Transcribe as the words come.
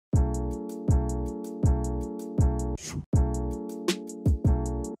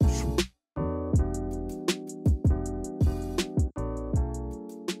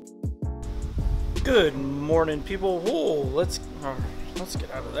Good morning, people. Let's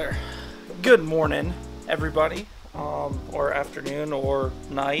get out of there. Good morning, everybody, or afternoon, or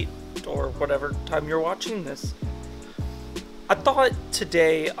night, or whatever time you're watching this. I thought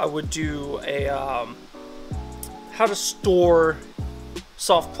today I would do a how to store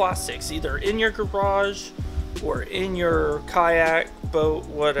soft plastics, either in your garage or in your kayak, boat,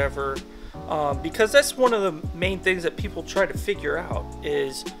 whatever, because that's one of the main things that people try to figure out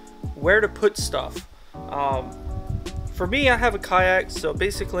is where to put stuff. For me, I have a kayak, so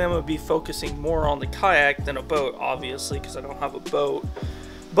basically I'm going to be focusing more on the kayak than a boat, obviously, because I don't have a boat.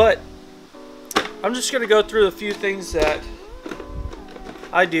 But I'm just going to go through a few things that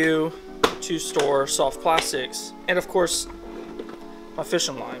I do to store soft plastics, and of course my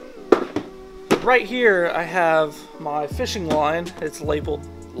fishing line. Right here I have my fishing line. It's labeled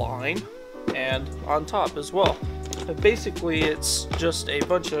line, and on top as well. But basically it's just a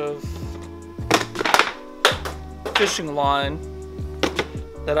bunch of fishing line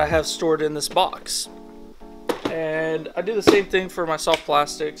that I have stored in this box. And I do the same thing for my soft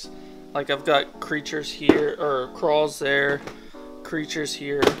plastics. Like I've got creatures here, or crawls there, creatures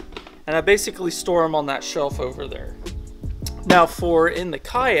here, and I basically store them on that shelf over there. Now for in the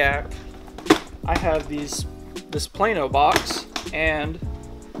kayak, I have this Plano box and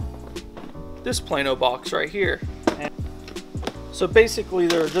this Plano box right here. And so basically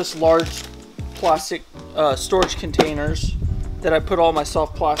they're just large plastic storage containers that I put all my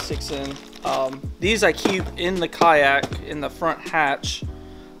soft plastics in. These I keep in the kayak in the front hatch.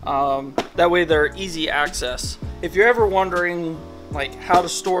 That way they're easy access. If you're ever wondering like how to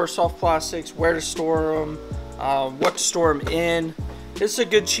store soft plastics, where to store them, what to store them in, it's a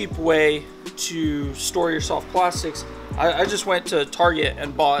good cheap way to store your soft plastics. I just went to Target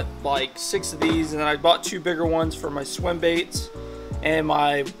and bought like 6 of these, and then I bought 2 bigger ones for my swim baits and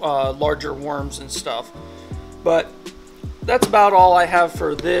my larger worms and stuff. But that's about all I have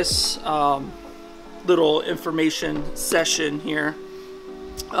for this little information session here.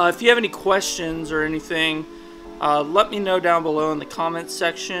 If you have any questions or anything, let me know down below in the comments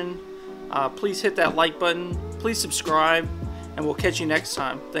section. Please hit that like button, please subscribe, and we'll catch you next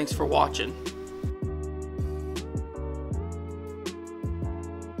time. Thanks for watching.